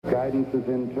Guidance is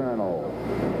internal.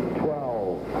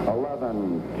 12,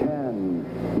 11,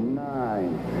 10,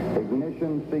 9.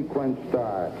 Ignition sequence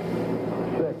start.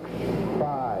 6,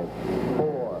 5,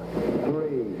 4, 3,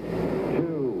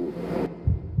 2.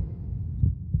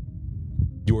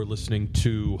 You're listening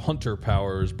to Hunter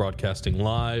Powers broadcasting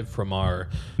live from our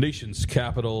nation's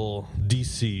capital,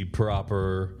 D.C.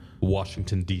 proper,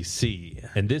 Washington, D.C.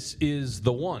 And this is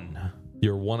The One.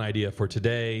 Your one idea for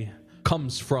today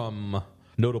comes from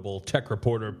notable tech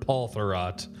reporter Paul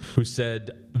Thurrott, who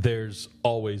said, "There's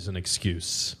always an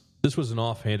excuse." This was an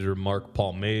offhanded remark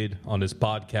Paul made on his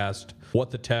podcast, What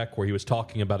the Tech, where he was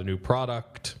talking about a new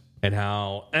product and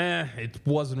how, it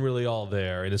wasn't really all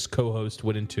there. And his co-host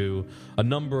went into a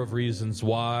number of reasons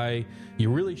why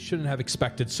you really shouldn't have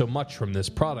expected so much from this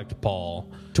product, Paul.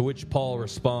 To which Paul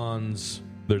responds,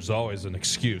 "There's always an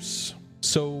excuse."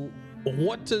 So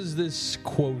what does this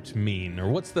quote mean?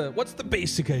 Or what's the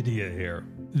basic idea here?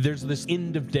 There's this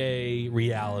end of day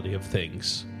reality of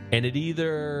things. And it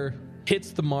either hits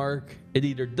the mark, it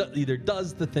either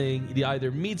does the thing, it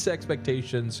either meets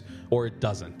expectations or it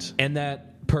doesn't. And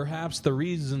that perhaps the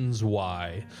reasons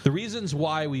why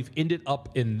we've ended up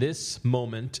in this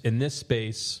moment, in this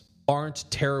space, aren't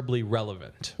terribly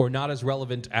relevant, or not as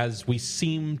relevant as we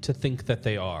seem to think that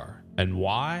they are. And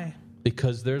why?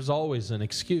 Because there's always an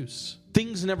excuse.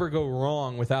 Things never go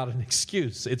wrong without an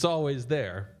excuse. It's always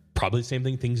there. Probably the same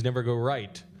thing, things never go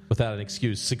right without an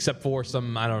excuse, except for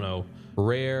some,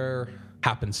 rare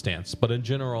happenstance. But in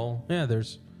general,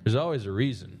 there's always a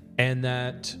reason. And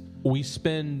that we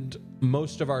spend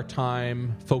most of our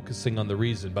time focusing on the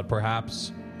reason, but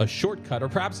perhaps a shortcut, or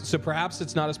perhaps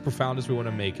it's not as profound as we want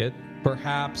to make it.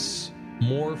 Perhaps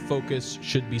more focus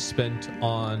should be spent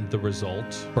on the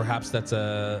result. Perhaps that's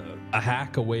a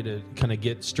hack, a way to kind of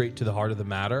get straight to the heart of the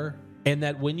matter. And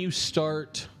that when you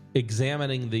start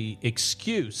examining the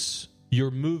excuse, you're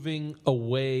moving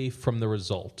away from the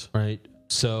result, right?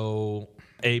 So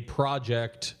a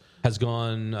project has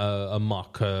gone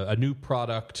amok. A new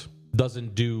product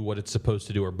doesn't do what it's supposed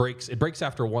to do, or it breaks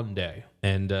after one day.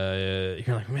 And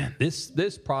you're like, man,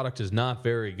 this product is not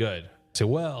very good. So,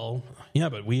 well, yeah,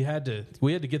 but we had to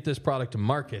get this product to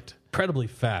market incredibly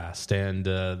fast. And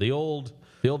the old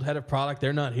head of product,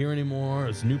 they're not here anymore.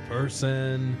 It's a new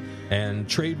person, and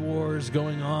trade wars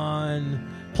going on.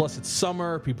 Plus, it's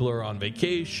summer. People are on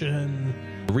vacation.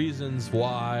 Reasons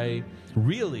why,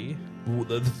 really,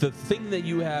 the thing that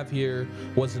you have here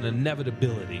was an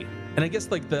inevitability. And I guess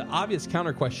the obvious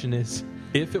counter question is,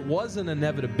 if it was an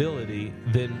inevitability,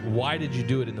 then why did you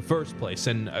do it in the first place?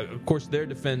 And of course, their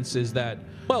defense is that,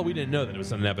 well, we didn't know that it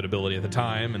was an inevitability at the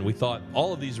time, and we thought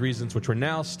all of these reasons, which we're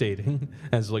now stating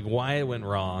as why it went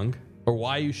wrong, or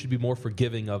why you should be more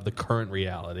forgiving of the current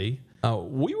reality.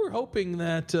 We were hoping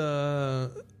that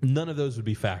none of those would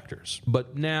be factors.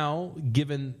 But now,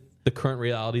 given the current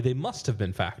reality, they must have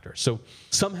been factors. So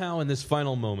somehow in this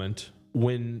final moment,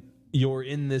 when you're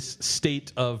in this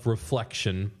state of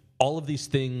reflection, all of these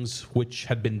things which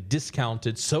had been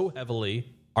discounted so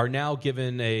heavily are now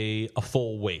given a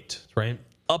full weight, right?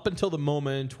 Up until the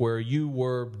moment where you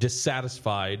were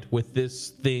dissatisfied with this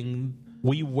thing,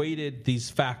 we weighted these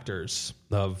factors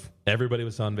of everybody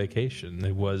was on vacation.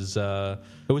 It was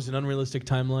an unrealistic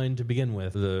timeline to begin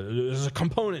with. There's a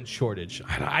component shortage.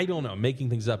 I don't know,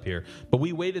 making things up here. But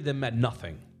we weighted them at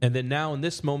nothing. And then now in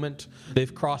this moment,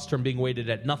 they've crossed from being weighted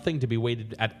at nothing to be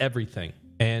weighted at everything.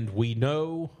 And we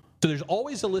know... So there's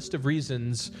always a list of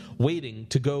reasons waiting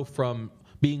to go from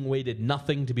being weighted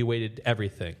nothing to be weighted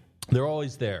everything. They're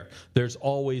always there. There's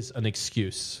always an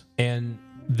excuse. And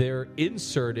they're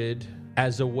inserted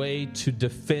as a way to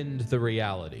defend the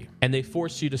reality. And they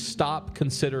force you to stop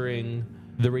considering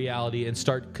the reality and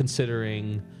start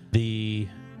considering the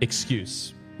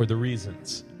excuse or the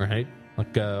reasons, right?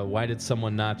 Why did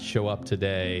someone not show up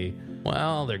today?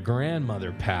 Well, their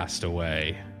grandmother passed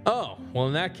away. Oh, well,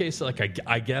 in that case,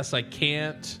 I guess I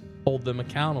can't hold them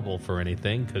accountable for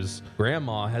anything because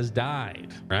grandma has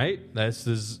died, right?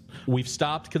 We've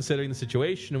stopped considering the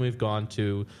situation and we've gone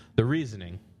to the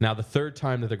reasoning. Now, the third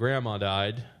time that the grandma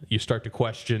died, you start to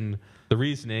question the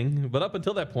reasoning, but up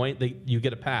until that point, you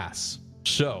get a pass.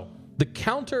 So the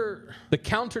counter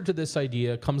to this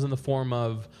idea comes in the form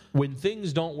of when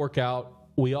things don't work out,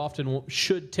 we often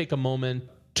should take a moment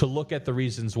to look at the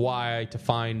reasons why, to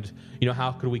find,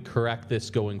 how could we correct this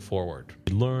going forward?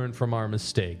 Learn from our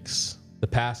mistakes. The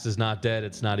past is not dead,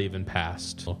 it's not even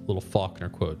past. A little Faulkner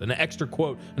quote, an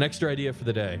extra idea for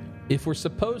the day. If we're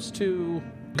supposed to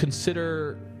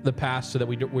consider the past so that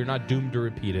we're not doomed to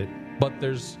repeat it, but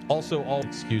there's also all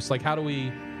excuse, how do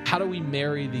we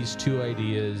marry these two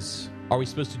ideas Are we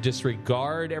supposed to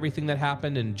disregard everything that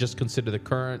happened and just consider the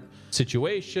current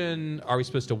situation? Are we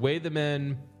supposed to weigh them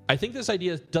in? I think this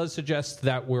idea does suggest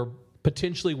that we're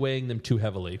potentially weighing them too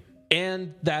heavily,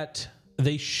 and that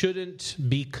they shouldn't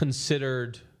be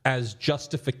considered as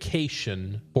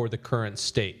justification for the current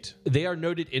state. They are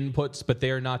noted inputs, but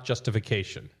they are not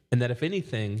justification. And that if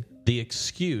anything, the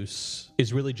excuse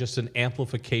is really just an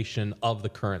amplification of the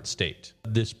current state.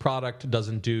 This product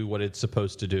doesn't do what it's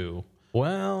supposed to do.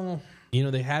 Well,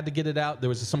 they had to get it out. There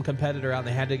was some competitor out, and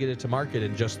they had to get it to market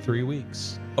in just 3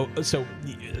 weeks. Oh, so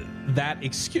that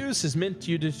excuse is meant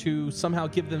you to somehow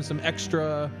give them some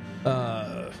extra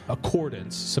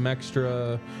accordance, some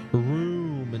extra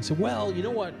room, and say, well, you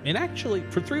know what? And actually,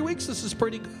 for 3 weeks, this is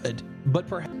pretty good. But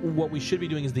perhaps what we should be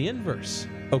doing is the inverse.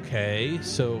 Okay,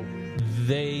 so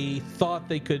they thought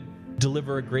they could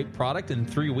deliver a great product in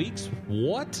 3 weeks?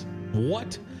 What?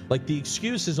 Like, the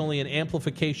excuse is only an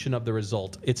amplification of the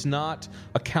result. It's not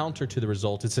a counter to the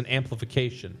result. It's an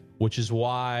amplification, which is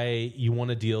why you want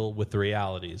to deal with the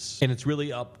realities. And it's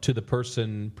really up to the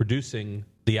person producing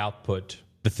the output,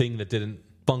 the thing that didn't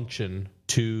function,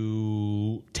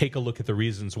 to take a look at the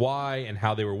reasons why and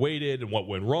how they were weighted and what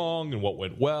went wrong and what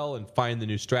went well and find the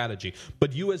new strategy.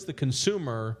 But you as the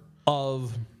consumer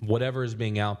of whatever is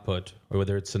being output, or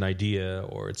whether it's an idea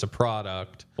or it's a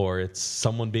product or it's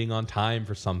someone being on time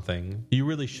for something, you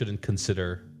really shouldn't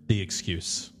consider the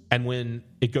excuse. And when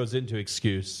it goes into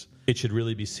excuse, it should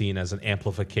really be seen as an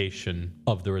amplification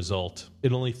of the result.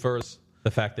 It only furthers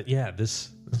the fact that,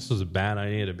 this was a bad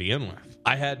idea to begin with.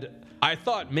 I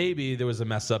thought maybe there was a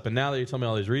mess up, and now that you tell me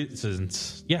all these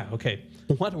reasons, okay,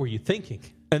 what were you thinking?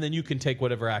 And then you can take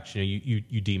whatever action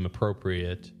you deem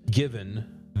appropriate, given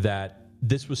that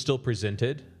this was still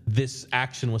presented, this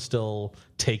action was still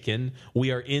taken.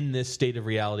 We are in this state of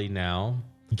reality now,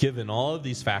 given all of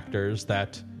these factors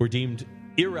that were deemed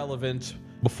irrelevant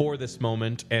before this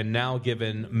moment and now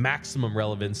given maximum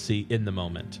relevancy in the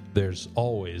moment. There's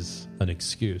always an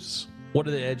excuse. What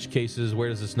are the edge cases? Where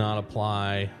does this not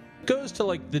apply? It goes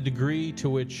to the degree to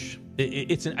which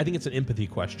I think it's an empathy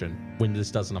question when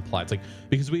this doesn't apply. It's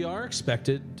because we are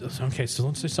expected. Okay, so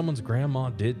let's say someone's grandma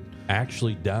did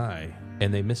actually die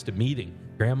and they missed a meeting.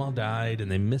 Grandma died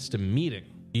and they missed a meeting.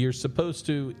 You're supposed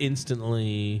to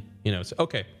instantly, say,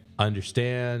 okay, I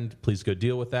understand. Please go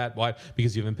deal with that. Why?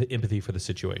 Because you have empathy for the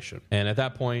situation. And at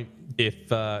that point, if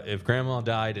grandma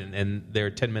died and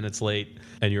they're 10 minutes late,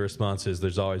 and your response is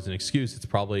there's always an excuse, it's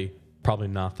probably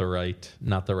not the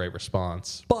right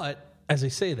response. But as I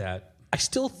say that, I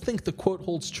still think the quote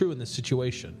holds true in this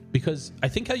situation, because I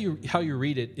think how you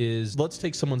read it is, let's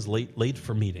take someone's late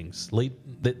for meetings. They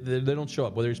don't show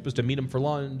up, whether you're supposed to meet them for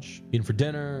lunch, meet them for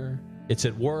dinner, it's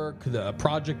at work, the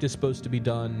project is supposed to be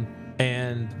done,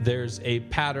 and there's a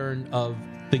pattern of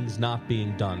things not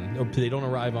being done. They don't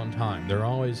arrive on time. They're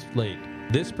always late.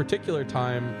 This particular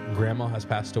time, grandma has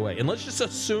passed away. And let's just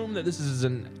assume that this is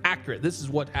this is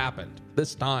what happened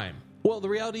this time. Well, the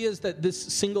reality is that this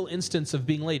single instance of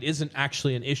being late isn't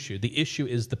actually an issue. The issue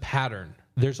is the pattern.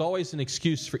 There's always an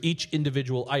excuse for each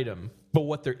individual item, but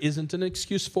what there isn't an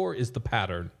excuse for is the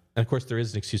pattern. And of course, there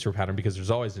is an excuse for pattern because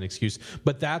there's always an excuse,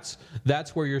 but that's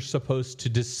where you're supposed to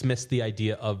dismiss the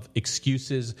idea of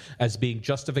excuses as being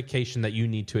justification that you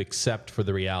need to accept for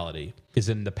the reality, is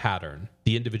in the pattern.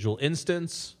 The individual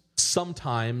instance,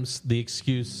 sometimes the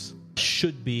excuse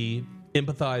should be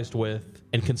empathized with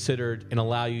and considered and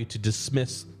allow you to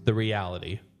dismiss the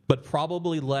reality, but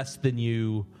probably less than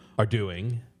you are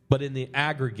doing. But in the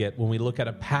aggregate, when we look at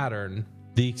a pattern,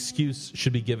 the excuse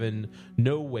should be given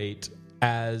no weight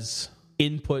as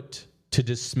input to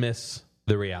dismiss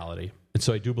the reality. And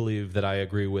so I do believe that I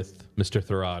agree with Mr.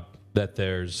 Thurrott that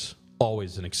there's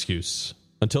always an excuse.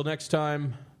 Until next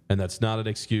time, and that's not an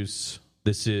excuse,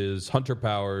 this is Hunter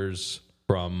Powers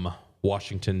from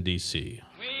Washington, D.C.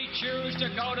 We choose to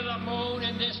go to the moon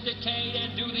in this decade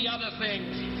and do the other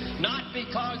things, not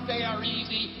because they are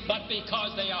easy, but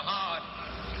because they are hard.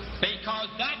 Because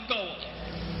that goal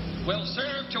will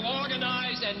serve to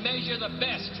organize and measure the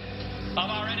best of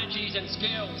our energies and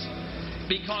skills.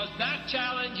 Because that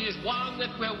challenge is one that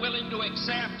we're willing to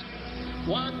accept,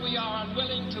 one we are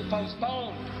unwilling to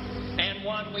postpone, and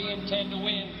one we intend to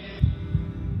win.